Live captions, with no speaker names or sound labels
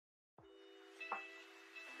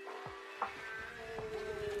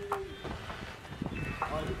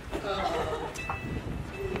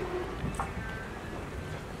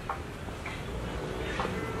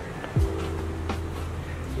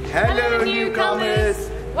Newcomers!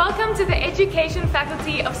 Welcome to the Education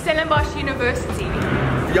Faculty of Stellenbosch University.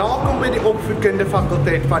 Welkom by die opvoedkunde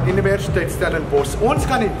fakulteit van Universiteit Stellenbosch. Ons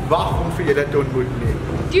kan nie wag om vir julle te ontmoet nie.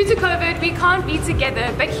 Due to COVID, we can't be together,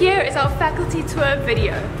 but here is our faculty tour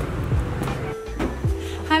video.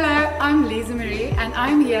 Hello, I'm Lisa Marie and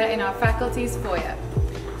I'm here in our faculty's foyer.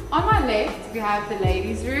 On my left, we have the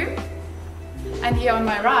ladies' room, and here on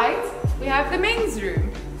my right, we have the men's room.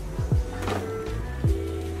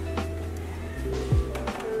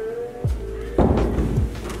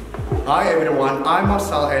 Hi everyone, I'm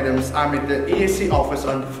Marcel Adams. I'm at the ESC office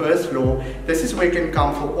on the first floor. This is where you can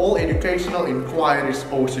come for all educational inquiries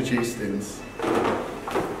or suggestions.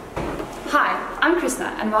 Hi, I'm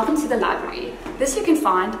Krishna and welcome to the library. This you can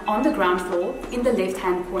find on the ground floor in the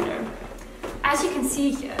left-hand corner. As you can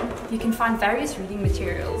see here, you can find various reading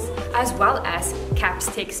materials as well as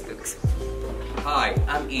CAPS textbooks. Hi,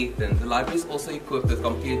 I'm Ethan. The library is also equipped with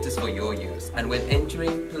computers for your use, and when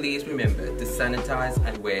entering, please remember to sanitize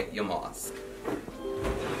and wear your mask.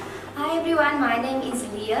 Hi everyone, my name is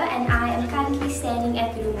Leah and I am currently standing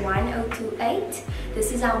at room 1028.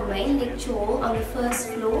 This is our main lecture hall on the first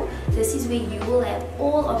floor. This is where you will have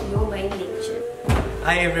all of your main lecture.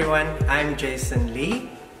 Hi everyone, I'm Jason Lee,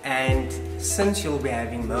 and since you'll be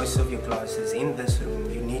having most of your classes in this room,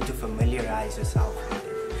 you need to familiarize yourself with it.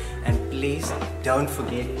 And please don't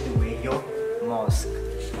forget to wear your mask.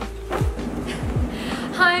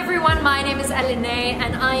 Hi everyone, my name is Aline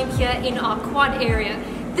and I am here in our quad area.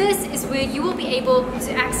 This is where you will be able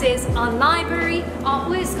to access our library, our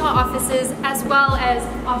OSK offices, as well as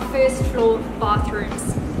our first floor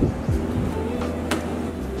bathrooms.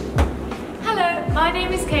 Hello, my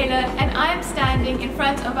name is Kayla and I am standing in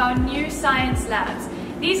front of our new science labs.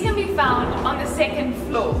 These can be found on the second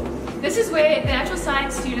floor. This is where the natural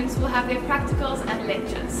science students will have their practicals and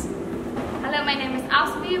lectures. Hello, my name is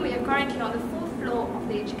Aspi. We are currently on the fourth floor of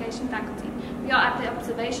the Education Faculty. We are at the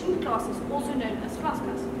observation classes, also known as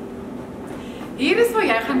klaskas. Hier is waar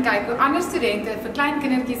jy gaan kyk hoe ander studente vir klein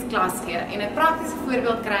kindertjies klas gee en 'n praktiese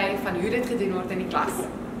voorbeeld kry van hoe dit gedoen word in die klas.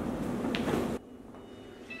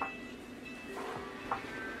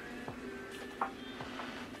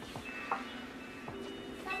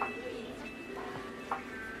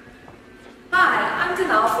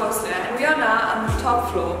 And we are now on the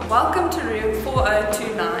top floor. Welcome to room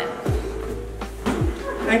 4029.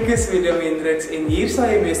 Ek is Willem Hendriks en hier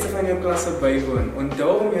sal jy meeste van jou klasse bywoon.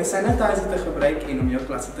 Onthou om jou sanitizer te gebruik en om jou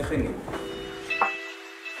klasse te geniet.